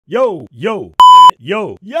Yo.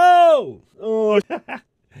 Oh.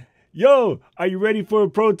 Yo, are you ready for a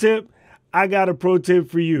pro tip? I got a pro tip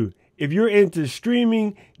for you. If you're into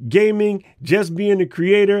streaming, gaming, just being a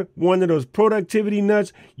creator, one of those productivity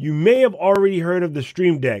nuts, you may have already heard of the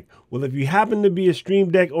Stream Deck. Well, if you happen to be a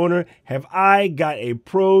Stream Deck owner, have I got a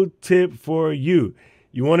pro tip for you.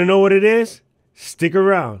 You want to know what it is? Stick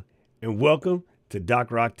around and welcome to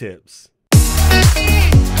Doc Rock Tips.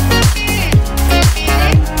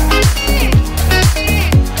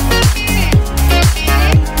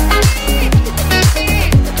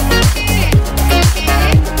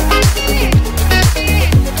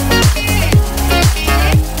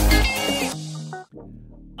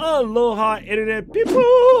 Aloha, internet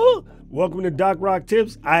people! Welcome to Doc Rock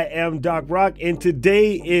Tips. I am Doc Rock, and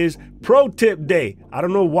today is Pro Tip Day. I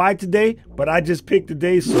don't know why today, but I just picked the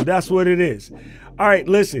day, so that's what it is. All right,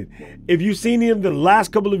 listen, if you've seen any of the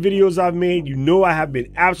last couple of videos I've made, you know I have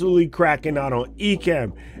been absolutely cracking out on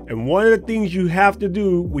Ecamm. And one of the things you have to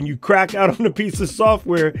do when you crack out on a piece of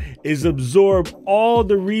software is absorb all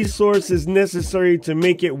the resources necessary to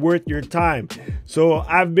make it worth your time. So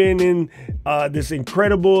I've been in this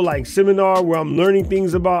incredible seminar where I'm learning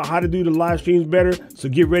things about how to do the live streams better. So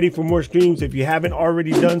get ready for more streams. If you haven't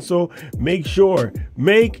already done so, make sure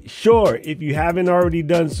if you haven't already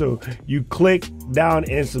done so, you click down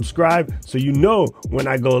and subscribe so you know when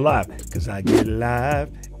I go live, because I get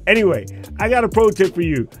live. Anyway, I got a pro tip for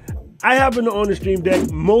you. I happen to own a Stream Deck.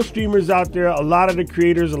 Most streamers out there, a lot of the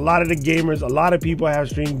creators, a lot of the gamers, a lot of people have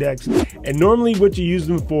Stream Decks. And normally what you use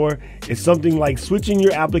them for is something like switching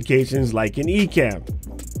your applications like an Ecamm.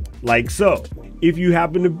 Like so. If you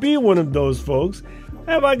happen to be one of those folks,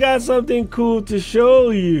 have I got something cool to show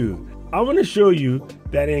you. I want to show you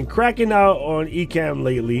that in cracking out on Ecamm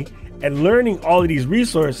lately and learning all of these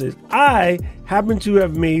resources, I happen to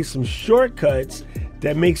have made some shortcuts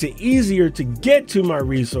that makes it easier to get to my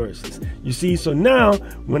resources. You see, so now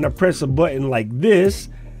when I press a button like this,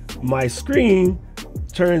 my screen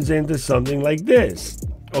turns into something like this.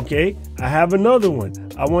 Okay, I have another one.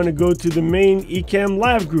 I want to go to the main Ecamm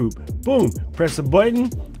live group. Boom, press a button,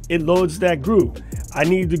 it loads that group. I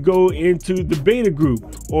need to go into the beta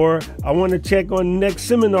group, or I want to check on next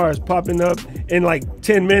seminars popping up in like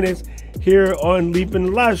 10 minutes here on Leaping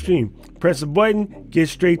the live stream. Press a button, get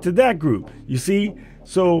straight to that group. You see?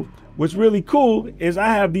 So what's really cool is I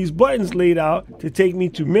have these buttons laid out to take me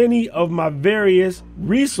to many of my various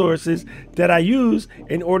resources that I use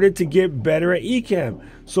in order to get better at Ecamm.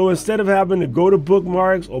 So instead of having to go to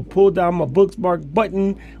bookmarks or pull down my bookmark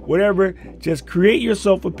button, whatever, just create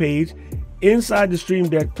yourself a page inside the Stream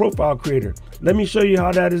Deck profile creator. Let me show you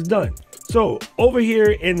how that is done. So over here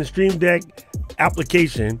in the Stream Deck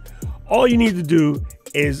application, all you need to do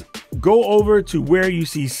is go over to where you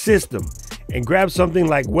see system and grab something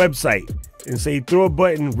like website and say throw a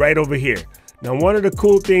button right over here. Now, one of the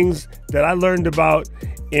cool things that I learned about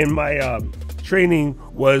in my training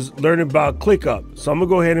was learning about ClickUp. So I'm gonna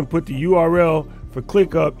go ahead and put the URL for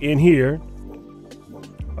ClickUp in here.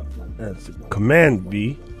 That's Command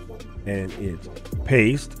V, and it's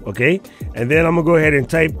paste, okay? And then I'm gonna go ahead and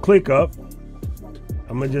type ClickUp.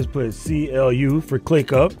 I'm gonna just put CLU for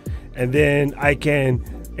ClickUp, and then I can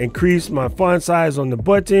increase my font size on the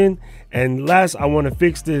button. And last, I want to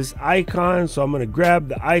fix this icon, so I'm going to grab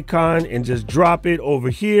the icon and just drop it over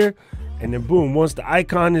here, and then boom, once the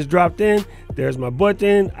icon is dropped in, there's my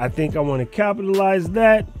button. I think I want to capitalize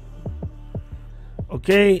that.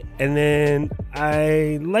 Okay, and then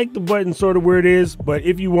I like the button sort of where it is, but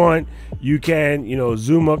if you want, you can,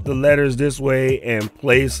 zoom up the letters this way and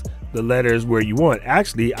place the letters where you want.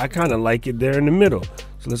 Actually, I kind of like it there in the middle.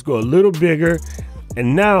 So let's go a little bigger.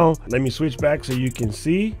 And now let me switch back so you can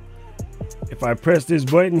see. If I press this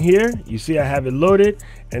button here, you see I have it loaded,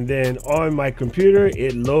 and then on my computer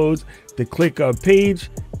it loads the ClickUp page.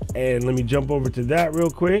 And let me jump over to that real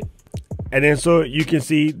quick. And then so you can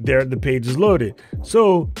see there the page is loaded.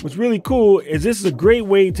 So what's really cool is this is a great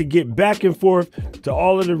way to get back and forth to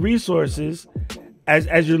all of the resources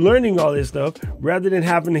as you're learning all this stuff, rather than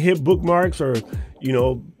having to hit bookmarks or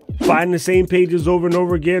find the same pages over and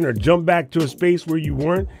over again or jump back to a space where you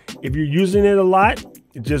weren't. If you're using it a lot,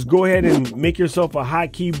 just go ahead and make yourself a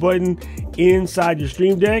hotkey button inside your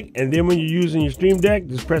Stream Deck, and then when you're using your Stream Deck,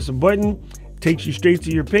 just press a button, takes you straight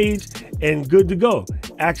to your page, and good to go.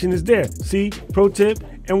 Action is there. See, pro tip,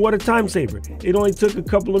 and what a time saver. It only took a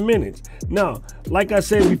couple of minutes. Now, like I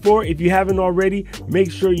said before, if you haven't already,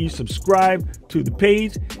 make sure you subscribe to the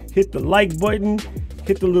page, hit the like button,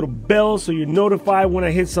 hit the little bell so you're notified when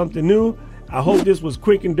I hit something new. I hope this was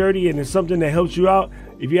quick and dirty and it's something that helps you out.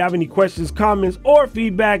 If you have any questions, comments, or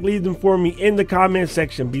feedback, leave them for me in the comment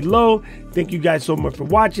section below. Thank you guys so much for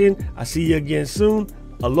watching. I'll see you again soon.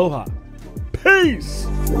 Aloha. Peace.